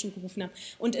nach Menschen gerufen haben.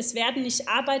 Und es werden nicht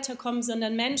Arbeiter kommen,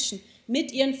 sondern Menschen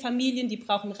mit ihren Familien, die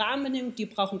brauchen Rahmenbedingungen, die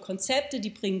brauchen Konzepte, die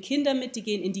bringen Kinder mit, die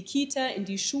gehen in die Kita, in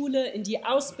die Schule, in die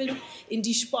Ausbildung, in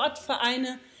die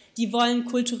Sportvereine. Die wollen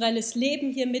kulturelles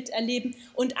Leben hier miterleben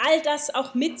und all das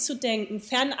auch mitzudenken,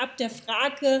 fernab der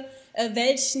Frage,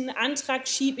 welchen Antrag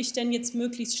schiebe ich denn jetzt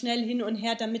möglichst schnell hin und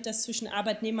her, damit das zwischen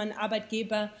Arbeitnehmer und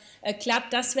Arbeitgeber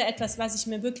klappt. Das wäre etwas, was ich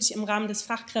mir wirklich im Rahmen des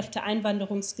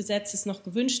Fachkräfteeinwanderungsgesetzes noch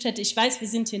gewünscht hätte. Ich weiß, wir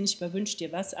sind hier nicht bei Wünsch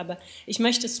dir was, aber ich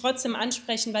möchte es trotzdem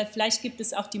ansprechen, weil vielleicht gibt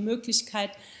es auch die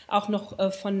Möglichkeit auch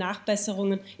noch von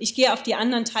Nachbesserungen. Ich gehe auf die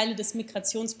anderen Teile des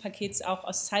Migrationspakets auch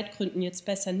aus Zeitgründen jetzt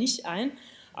besser nicht ein,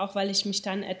 auch weil ich mich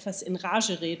dann etwas in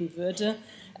Rage reden würde.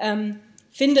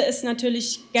 Finde es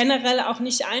natürlich generell auch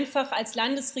nicht einfach als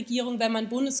Landesregierung, wenn man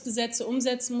Bundesgesetze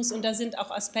umsetzen muss und da sind auch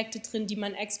Aspekte drin, die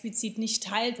man explizit nicht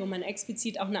teilt, wo man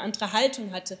explizit auch eine andere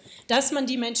Haltung hatte, dass man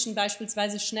die Menschen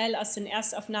beispielsweise schnell aus den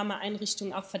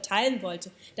Erstaufnahmeeinrichtungen auch verteilen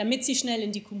wollte, damit sie schnell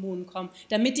in die Kommunen kommen,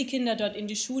 damit die Kinder dort in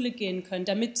die Schule gehen können,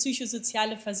 damit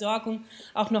psychosoziale Versorgung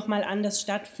auch nochmal anders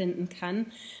stattfinden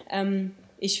kann.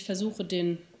 Ich versuche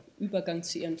den Übergang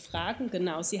zu Ihren Fragen.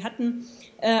 Genau, Sie hatten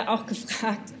auch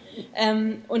gefragt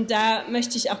und da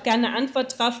möchte ich auch gerne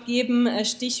Antwort drauf geben.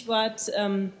 Stichwort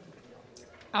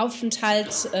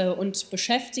Aufenthalt und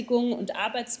Beschäftigung und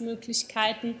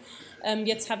Arbeitsmöglichkeiten.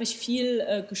 Jetzt habe ich viel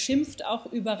geschimpft,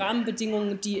 auch über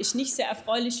Rahmenbedingungen, die ich nicht sehr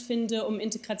erfreulich finde, um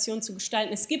Integration zu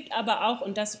gestalten. Es gibt aber auch,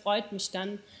 und das freut mich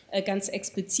dann ganz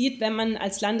explizit, wenn man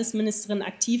als Landesministerin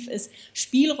aktiv ist,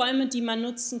 Spielräume, die man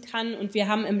nutzen kann. Und wir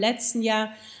haben im letzten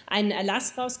Jahr einen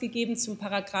Erlass rausgegeben zum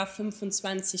Paragraph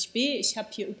 25b. Ich habe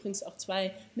hier übrigens auch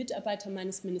zwei Mitarbeiter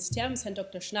meines Ministeriums, Herrn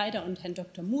Dr. Schneider und Herrn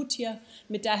Dr. Muth hier.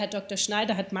 Mit da Herr Dr.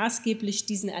 Schneider hat maßgeblich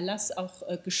diesen Erlass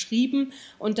auch geschrieben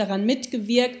und daran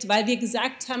mitgewirkt, weil wir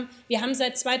gesagt haben, wir haben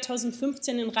seit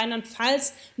 2015 in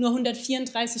Rheinland-Pfalz nur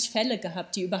 134 Fälle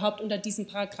gehabt, die überhaupt unter diesen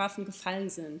Paragraphen gefallen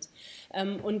sind.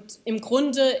 Und im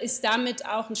Grunde ist damit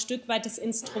auch ein Stück weit das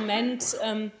Instrument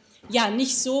ja,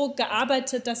 nicht so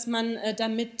gearbeitet, dass man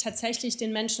damit tatsächlich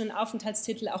den Menschen einen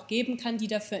Aufenthaltstitel auch geben kann, die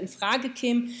dafür in Frage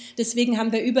kämen. Deswegen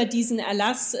haben wir über diesen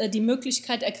Erlass die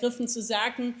Möglichkeit ergriffen zu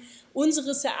sagen,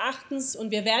 unseres Erachtens,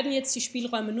 und wir werden jetzt die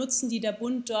Spielräume nutzen, die der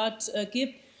Bund dort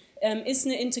gibt, ist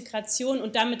eine Integration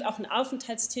und damit auch ein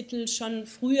Aufenthaltstitel schon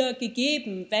früher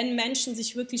gegeben, wenn Menschen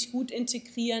sich wirklich gut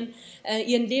integrieren,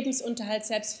 ihren Lebensunterhalt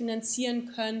selbst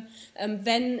finanzieren können,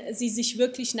 wenn sie sich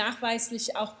wirklich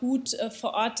nachweislich auch gut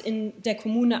vor Ort in der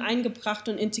Kommune eingebracht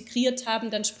und integriert haben,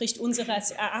 dann spricht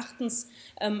unseres Erachtens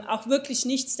auch wirklich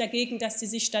nichts dagegen, dass sie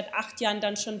sich statt 8 Jahren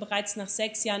dann schon bereits nach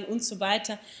 6 Jahren und so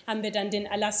weiter, haben wir dann den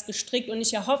Erlass gestrickt. Und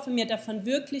ich erhoffe mir davon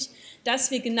wirklich,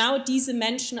 dass wir genau diese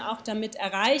Menschen auch damit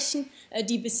erreichen,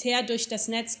 die bisher durch das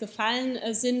Netz gefallen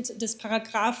sind, des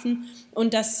Paragraphen,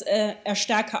 und dass er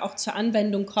stärker auch zur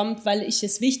Anwendung kommt, weil ich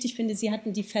es wichtig finde, Sie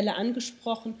hatten die Fälle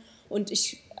angesprochen und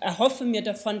ich erhoffe mir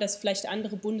davon, dass vielleicht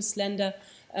andere Bundesländer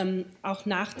auch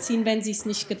nachziehen, wenn sie es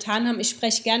nicht getan haben. Ich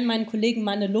spreche gern meinen Kollegen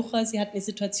Manne Lucher, sie hat die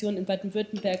Situation in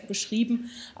Baden-Württemberg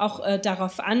beschrieben, auch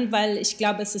darauf an, weil ich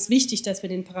glaube, es ist wichtig, dass wir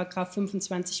den Paragraph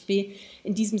 25b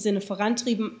in diesem Sinne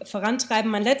vorantreiben.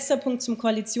 Mein letzter Punkt zum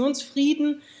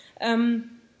Koalitionsfrieden.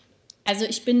 Also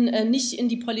ich bin nicht in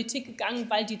die Politik gegangen,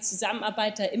 weil die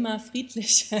Zusammenarbeit da immer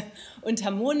friedlich und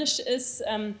harmonisch ist.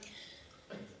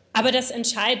 Aber das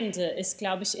Entscheidende ist,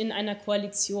 glaube ich, in einer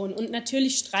Koalition. Und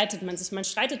natürlich streitet man sich. Man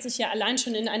streitet sich ja allein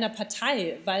schon in einer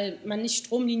Partei, weil man nicht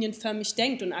stromlinienförmig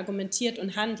denkt und argumentiert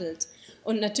und handelt.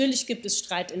 Und natürlich gibt es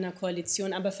Streit in der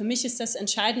Koalition. Aber für mich ist das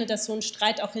Entscheidende, dass so ein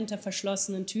Streit auch hinter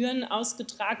verschlossenen Türen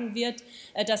ausgetragen wird,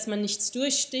 dass man nichts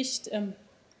durchsticht.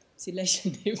 Sie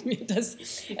lächeln neben mir, dass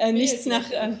nichts nach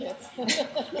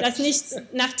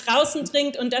draußen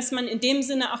dringt und dass man in dem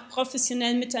Sinne auch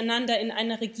professionell miteinander in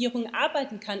einer Regierung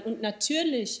arbeiten kann. Und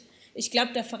natürlich, ich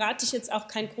glaube, da verrate ich jetzt auch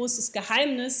kein großes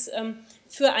Geheimnis,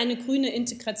 für eine grüne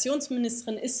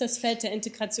Integrationsministerin ist das Feld der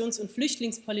Integrations- und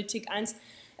Flüchtlingspolitik eins,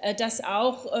 das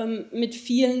auch mit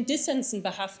vielen Dissensen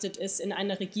behaftet ist in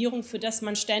einer Regierung, für das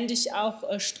man ständig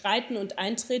auch streiten und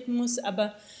eintreten muss.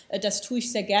 Aber das tue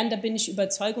ich sehr gern, da bin ich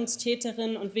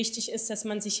Überzeugungstäterin. Und wichtig ist, dass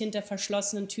man sich hinter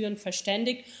verschlossenen Türen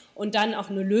verständigt und dann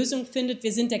auch eine Lösung findet.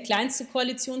 Wir sind der kleinste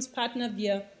Koalitionspartner.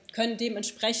 Wir können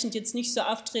dementsprechend jetzt nicht so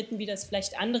auftreten, wie das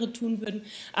vielleicht andere tun würden.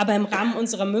 Aber im Rahmen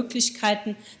unserer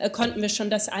Möglichkeiten konnten wir schon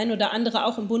das ein oder andere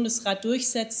auch im Bundesrat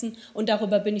durchsetzen. Und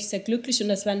darüber bin ich sehr glücklich und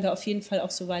das werden wir auf jeden Fall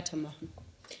auch so weitermachen.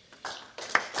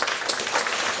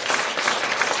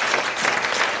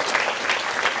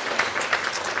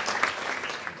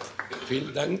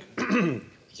 Vielen Dank.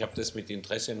 Ich habe das mit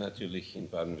Interesse natürlich in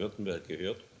Baden-Württemberg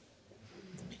gehört.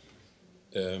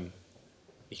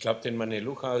 Ich glaube, den Manne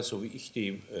Lucha, so wie ich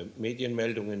die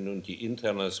Medienmeldungen und die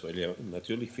Internas, weil ja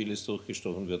natürlich vieles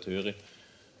durchgestochen wird, höre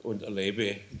und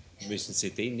erlebe, müssen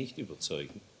Sie den nicht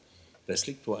überzeugen. Das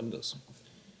liegt woanders.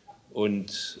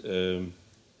 Und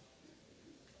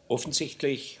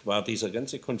offensichtlich war dieser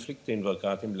ganze Konflikt, den wir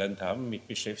gerade im Land haben mit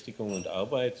Beschäftigung und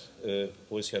Arbeit,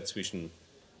 wo es ja zwischen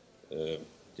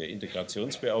der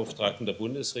Integrationsbeauftragten der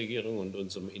Bundesregierung und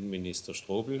unserem Innenminister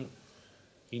Strobel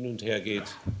hin und her geht,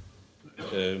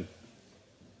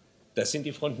 da sind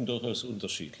die Fronten durchaus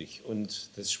unterschiedlich.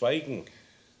 Und das Schweigen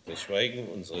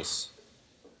unseres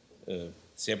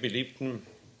sehr beliebten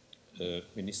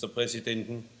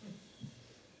Ministerpräsidenten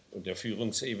und der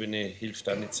Führungsebene hilft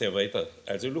da nicht sehr weiter.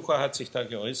 Also Lucha hat sich da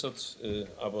geäußert,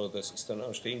 aber das ist dann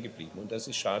auch stehen geblieben und das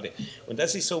ist schade. Und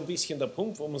das ist so ein bisschen der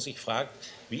Punkt, wo man sich fragt,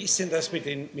 wie ist denn das mit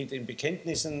den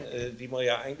Bekenntnissen, die man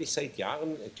ja eigentlich seit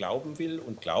Jahren glauben will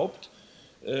und glaubt,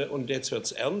 und jetzt wird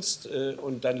es ernst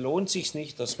und dann lohnt es sich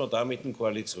nicht, dass man damit einen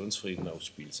Koalitionsfrieden aufs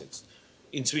Spiel setzt.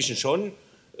 Inzwischen schon,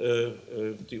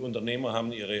 die Unternehmer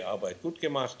haben ihre Arbeit gut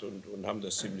gemacht und haben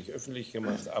das ziemlich öffentlich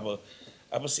gemacht, aber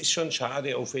es ist schon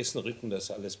schade, auf wessen Rücken das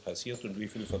alles passiert und wie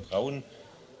viel Vertrauen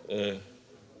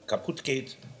kaputt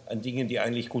geht an Dingen, die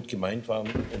eigentlich gut gemeint waren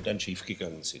und dann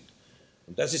schiefgegangen sind.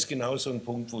 Und das ist genau so ein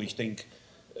Punkt, wo ich denke,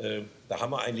 da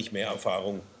haben wir eigentlich mehr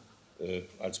Erfahrung,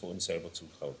 als wir uns selber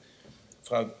zutrauen.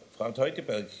 Frau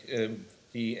Teuteberg,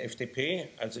 die FDP,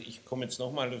 also ich komme jetzt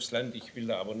nochmal aufs Land, ich will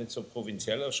da aber nicht so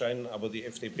provinziell erscheinen, aber die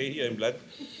FDP hier im Land,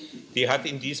 die hat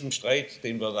in diesem Streit,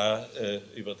 über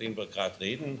den wir gerade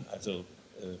reden, also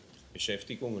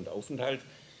Beschäftigung und Aufenthalt,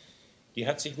 die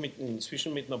hat sich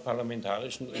inzwischen mit einer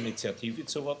parlamentarischen Initiative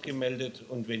zu Wort gemeldet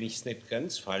und wenn ich es nicht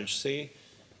ganz falsch sehe,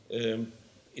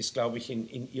 ist, glaube ich,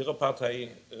 in ihrer Partei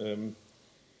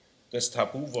das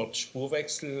Tabuwort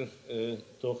Spurwechsel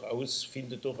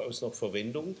findet durchaus noch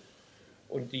Verwendung.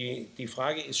 Und die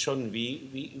Frage ist schon,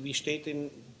 wie steht denn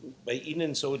bei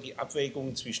Ihnen so die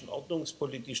Abwägung zwischen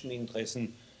ordnungspolitischen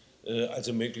Interessen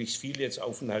also möglichst viel jetzt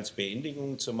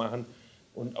Aufenthaltsbeendigungen zu machen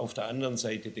und auf der anderen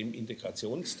Seite dem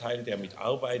Integrationsteil, der mit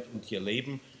Arbeit und hier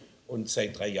leben und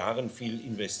seit 3 Jahren viel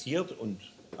investiert und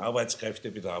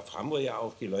Arbeitskräftebedarf haben wir ja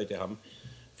auch,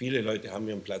 viele Leute haben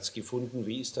ihren Platz gefunden.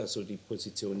 Wie ist da so die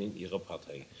Position in Ihrer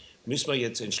Partei? Müssen wir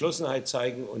jetzt Entschlossenheit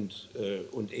zeigen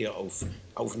und eher auf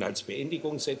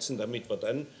Aufenthaltsbeendigung setzen, damit wir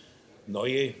dann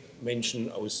neue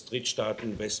Menschen aus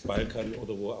Drittstaaten, Westbalkan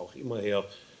oder wo auch immer her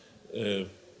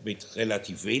mit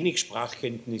relativ wenig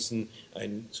Sprachkenntnissen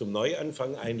zum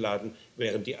Neuanfang einladen,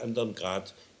 während die anderen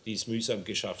gerade, die es mühsam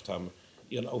geschafft haben,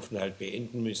 ihren Aufenthalt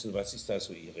beenden müssen. Was ist da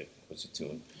so Ihre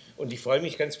Position? Und ich freue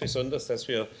mich ganz besonders, dass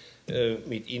wir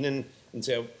mit Ihnen ein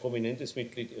sehr prominentes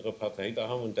Mitglied Ihrer Partei da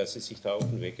haben und dass Sie sich da auf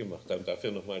den Weg gemacht haben.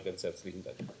 Dafür nochmal ganz herzlichen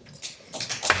Dank.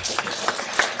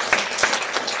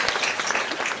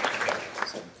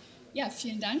 Ja,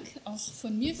 vielen Dank auch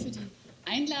von mir für die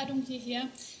Einladung hierher.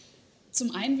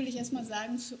 Zum einen will ich erstmal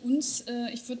sagen, für uns,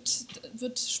 ich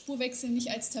würde Spurwechsel nicht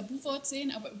als Tabuwort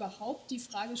sehen, aber überhaupt die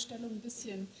Fragestellung ein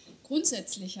bisschen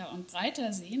grundsätzlicher und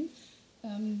breiter sehen.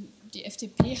 Die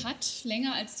FDP hat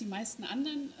länger als die meisten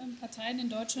anderen Parteien in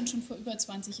Deutschland schon vor über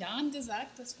 20 Jahren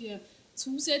gesagt, dass wir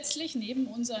zusätzlich neben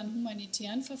unseren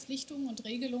humanitären Verpflichtungen und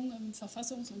Regelungen im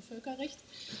Verfassungs- und Völkerrecht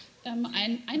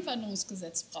ein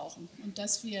Einwanderungsgesetz brauchen und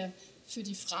dass wir für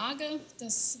die Frage,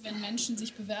 dass wenn Menschen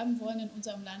sich bewerben wollen, in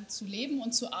unserem Land zu leben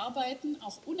und zu arbeiten,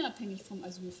 auch unabhängig vom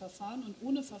Asylverfahren und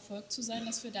ohne verfolgt zu sein,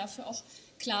 dass wir dafür auch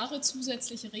klare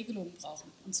zusätzliche Regelungen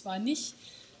brauchen. Und zwar nicht,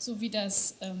 so wie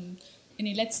das in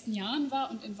den letzten Jahren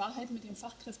war und in Wahrheit mit dem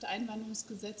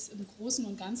Fachkräfteeinwanderungsgesetz im Großen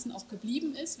und Ganzen auch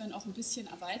geblieben ist, wenn auch ein bisschen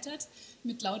erweitert,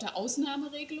 mit lauter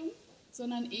Ausnahmeregelungen,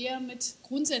 sondern eher mit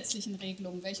grundsätzlichen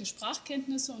Regelungen. Welche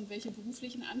Sprachkenntnisse und welche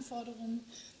beruflichen Anforderungen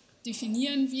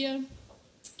definieren wir,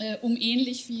 um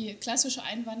ähnlich wie klassische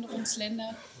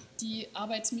Einwanderungsländer, die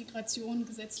Arbeitsmigration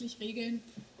gesetzlich regeln,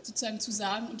 sozusagen zu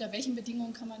sagen, unter welchen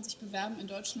Bedingungen kann man sich bewerben, in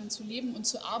Deutschland zu leben und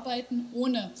zu arbeiten,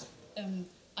 ohne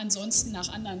ansonsten nach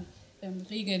anderen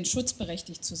Regeln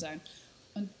schutzberechtigt zu sein.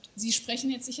 Und Sie sprechen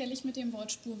jetzt sicherlich mit dem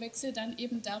Wort Spurwechsel dann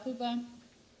eben darüber,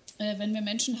 wenn wir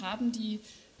Menschen haben, die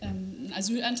einen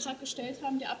Asylantrag gestellt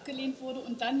haben, der abgelehnt wurde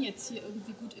und dann jetzt hier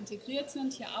irgendwie gut integriert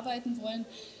sind, hier arbeiten wollen.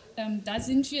 Da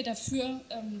sind wir dafür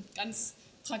ganz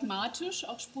pragmatisch,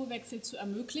 auch Spurwechsel zu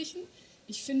ermöglichen.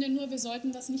 Ich finde nur, wir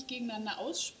sollten das nicht gegeneinander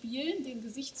ausspielen, den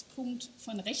Gesichtspunkt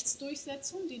von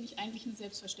Rechtsdurchsetzung, den ich eigentlich eine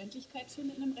Selbstverständlichkeit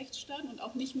finde in einem Rechtsstaat und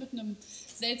auch nicht mit einem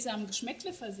seltsamen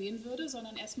Geschmäckle versehen würde,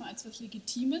 sondern erstmal als was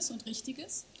Legitimes und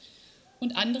Richtiges.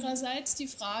 Und andererseits die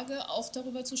Frage, auch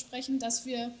darüber zu sprechen, dass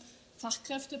wir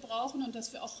Fachkräfte brauchen und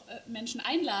dass wir auch Menschen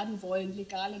einladen wollen,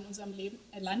 legal in unserem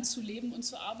Land zu leben und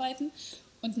zu arbeiten.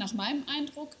 Und nach meinem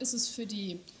Eindruck ist es für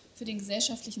den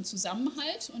gesellschaftlichen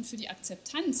Zusammenhalt und für die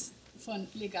Akzeptanz von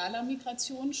legaler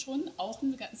Migration schon auch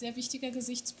ein sehr wichtiger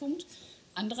Gesichtspunkt.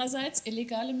 Andererseits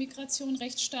illegale Migration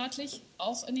rechtsstaatlich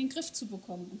auch in den Griff zu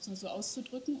bekommen, um es mal so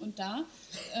auszudrücken. Und da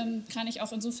kann ich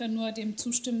auch insofern nur dem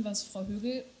zustimmen, was Frau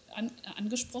Högel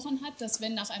angesprochen hat, dass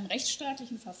wenn nach einem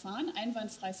rechtsstaatlichen Verfahren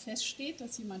einwandfrei feststeht,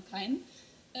 dass jemand kein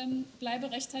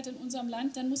Bleiberecht hat in unserem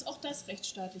Land, dann muss auch das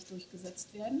rechtsstaatlich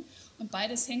durchgesetzt werden. Und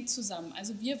beides hängt zusammen.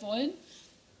 Also wir wollen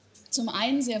zum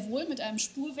einen sehr wohl mit einem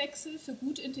Spurwechsel für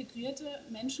gut integrierte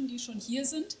Menschen, die schon hier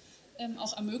sind,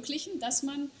 auch ermöglichen, dass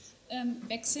man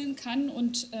wechseln kann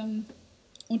und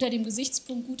unter dem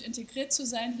Gesichtspunkt gut integriert zu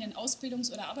sein, hier einen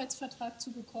Ausbildungs- oder Arbeitsvertrag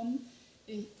zu bekommen,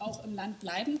 auch im Land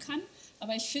bleiben kann.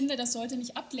 Aber ich finde, das sollte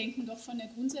nicht ablenken doch von der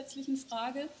grundsätzlichen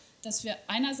Frage, dass wir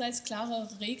einerseits klare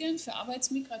Regeln für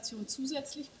Arbeitsmigration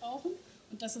zusätzlich brauchen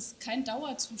und dass es kein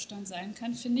Dauerzustand sein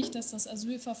kann, finde ich, dass das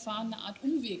Asylverfahren eine Art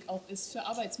Umweg auch ist für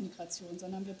Arbeitsmigration,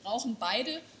 sondern wir brauchen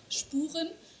beide Spuren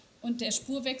und der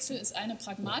Spurwechsel ist eine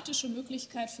pragmatische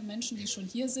Möglichkeit für Menschen, die schon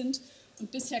hier sind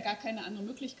und bisher gar keine andere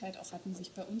Möglichkeit auch hatten,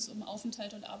 sich bei uns um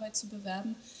Aufenthalt und Arbeit zu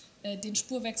bewerben, den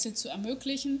Spurwechsel zu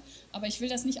ermöglichen. Aber ich will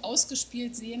das nicht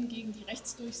ausgespielt sehen gegen die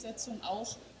Rechtsdurchsetzung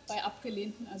auch bei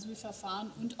abgelehnten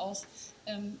Asylverfahren und auch,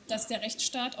 dass der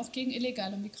Rechtsstaat auch gegen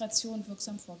illegale Migration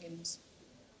wirksam vorgehen muss.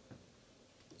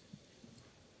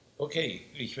 Okay,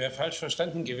 ich wäre falsch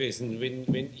verstanden gewesen,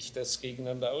 wenn ich das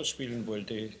gegeneinander ausspielen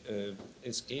wollte.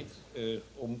 Es geht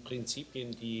um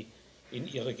Prinzipien, die in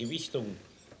ihrer Gewichtung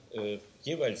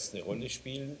jeweils eine Rolle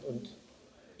spielen und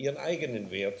ihren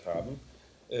eigenen Wert haben,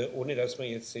 ohne dass man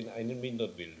jetzt den einen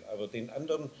mindern will. Aber den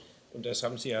anderen, und das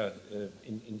haben Sie ja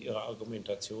in Ihrer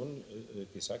Argumentation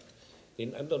gesagt,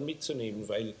 den anderen mitzunehmen,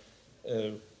 weil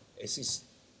es ist,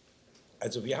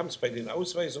 also wir haben es bei den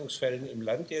Ausweisungsfällen im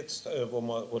Land jetzt,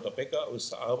 wo der Bäcker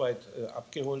aus der Arbeit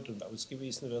abgeholt und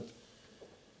ausgewiesen wird,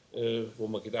 wo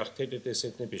man gedacht hätte, das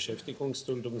hätte eine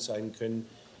Beschäftigungsduldung sein können.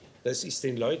 Das ist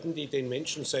den Leuten, die den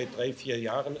Menschen seit 3, 4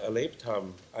 Jahren erlebt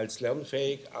haben, als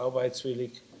lernfähig,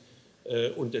 arbeitswillig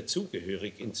und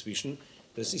dazugehörig inzwischen,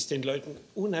 das ist den Leuten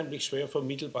unheimlich schwer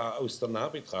vermittelbar aus der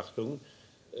Nahbetrachtung.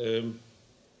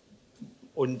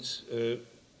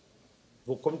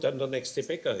 Wo kommt dann der nächste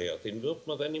Bäcker her? Den wirbt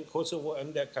man dann im Kosovo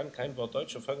an, der kann kein Wort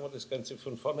Deutsch, dann fangen wir das Ganze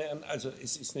von vorne an. Also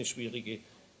es ist eine schwierige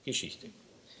Geschichte.